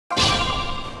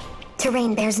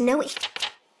Terrain bears no...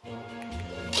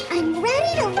 I'm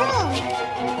ready to roll!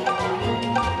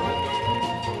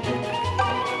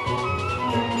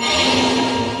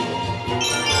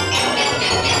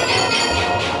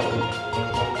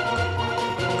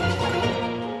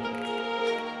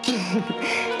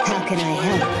 How can I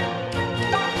help?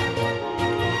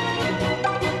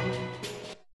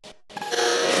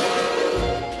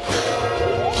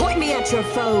 Point me at your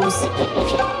foes!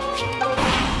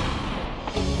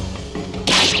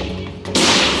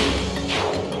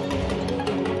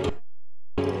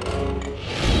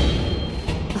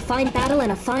 A fine battle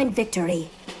and a fine victory.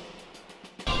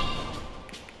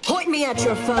 Point me at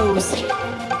your foes!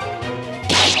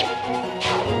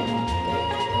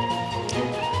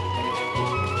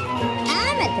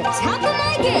 At the top of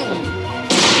my game!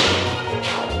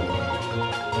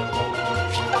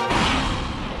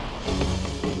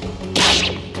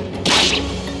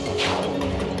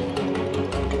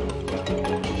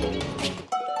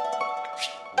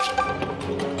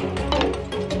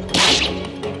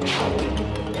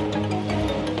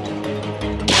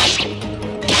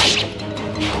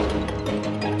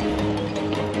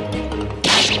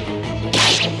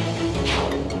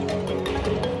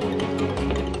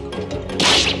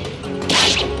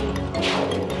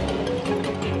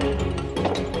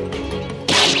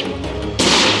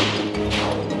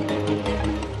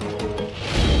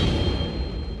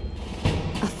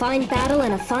 Fine battle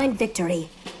and a fine victory.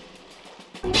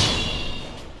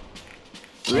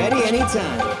 Ready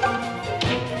anytime.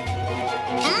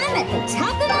 I'm at the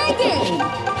top of my game.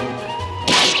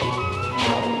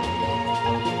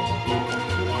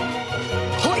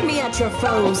 Point me at your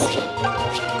foes.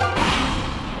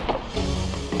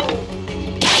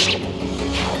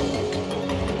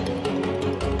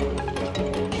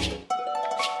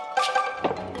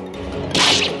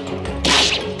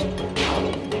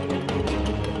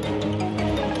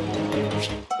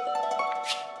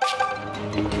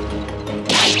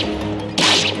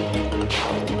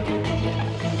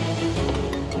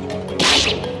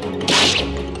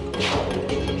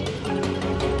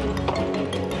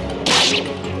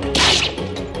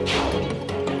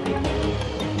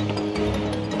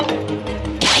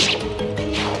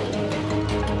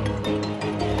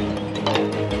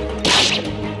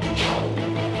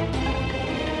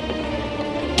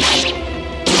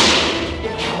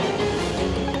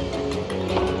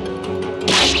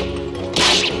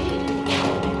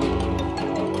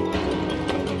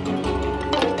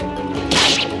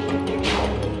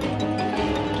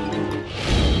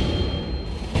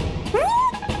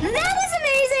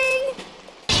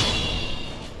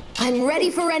 I'm ready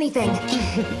for anything.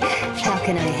 How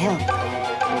can I help?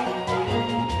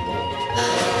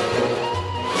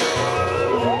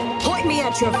 Point me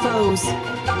at your foes.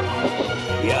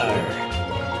 Yar.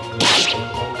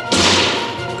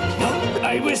 No,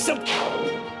 I was so...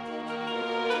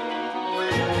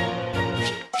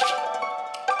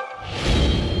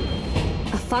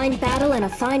 A fine battle and a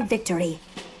fine victory.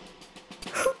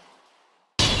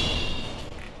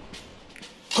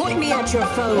 Point me at your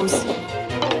foes.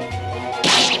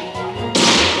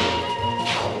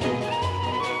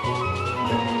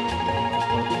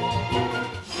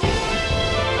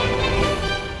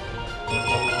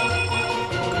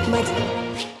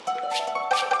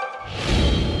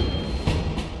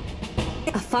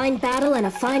 A fine battle and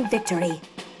a fine victory.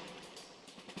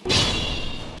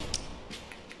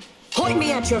 Point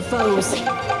me at your foes. I'm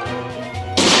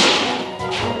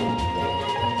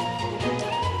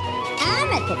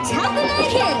at the top of my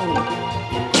game.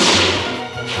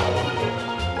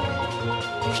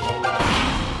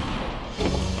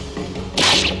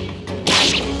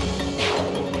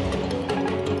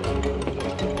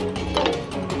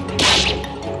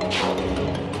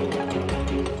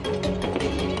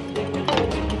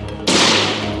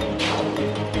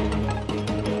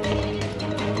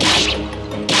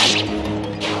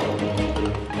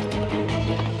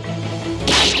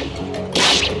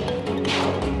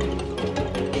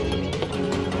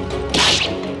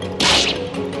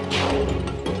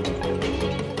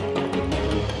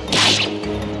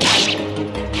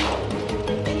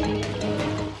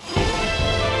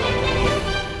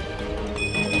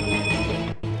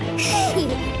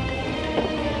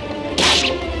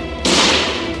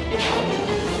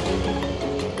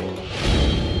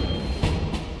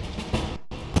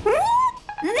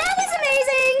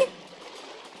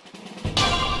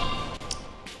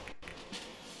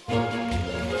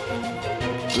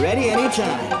 Ready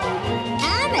anytime.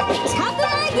 I'm at the top of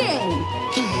my game.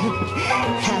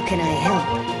 How can I help?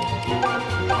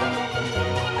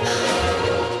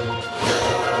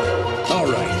 All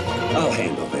right, I'll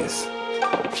handle this.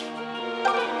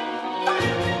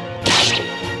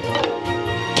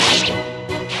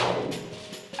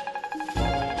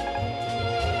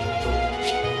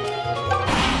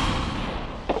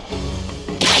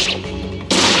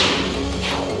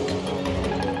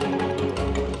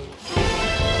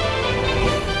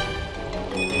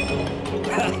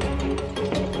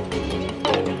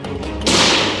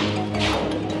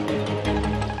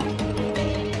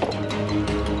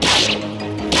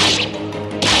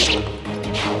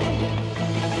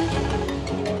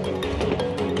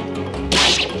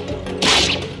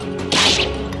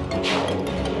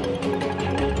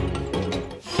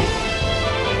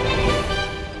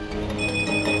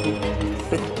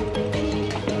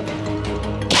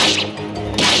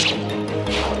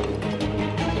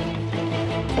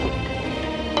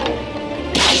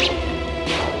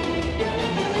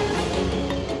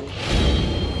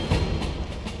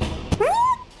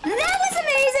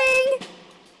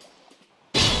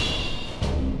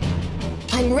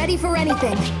 I'm ready for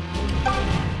anything.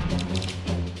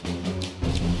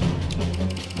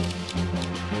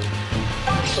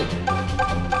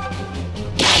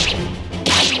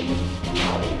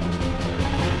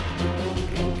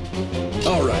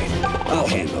 All right, I'll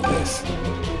handle this.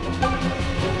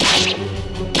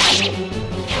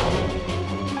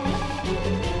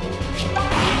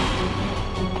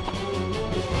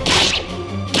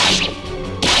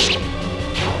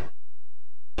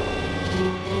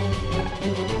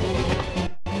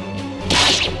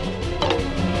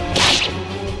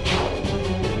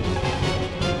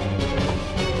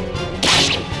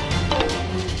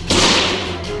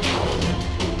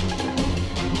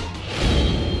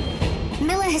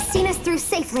 Milla has seen us through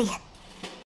safely.